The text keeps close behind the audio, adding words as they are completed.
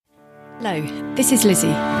Hello, this is Lizzie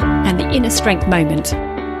and the Inner Strength Moment.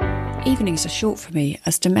 Evenings are short for me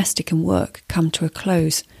as domestic and work come to a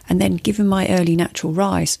close, and then given my early natural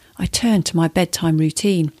rise, I turn to my bedtime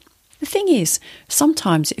routine. The thing is,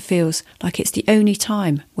 sometimes it feels like it's the only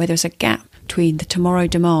time where there's a gap between the tomorrow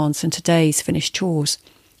demands and today's finished chores.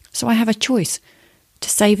 So I have a choice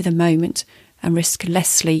to savour the moment and risk less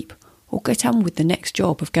sleep, or get on with the next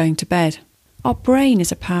job of going to bed. Our brain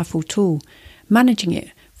is a powerful tool. Managing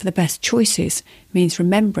it for the best choices means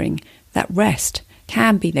remembering that rest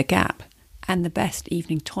can be the gap and the best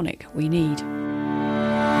evening tonic we need.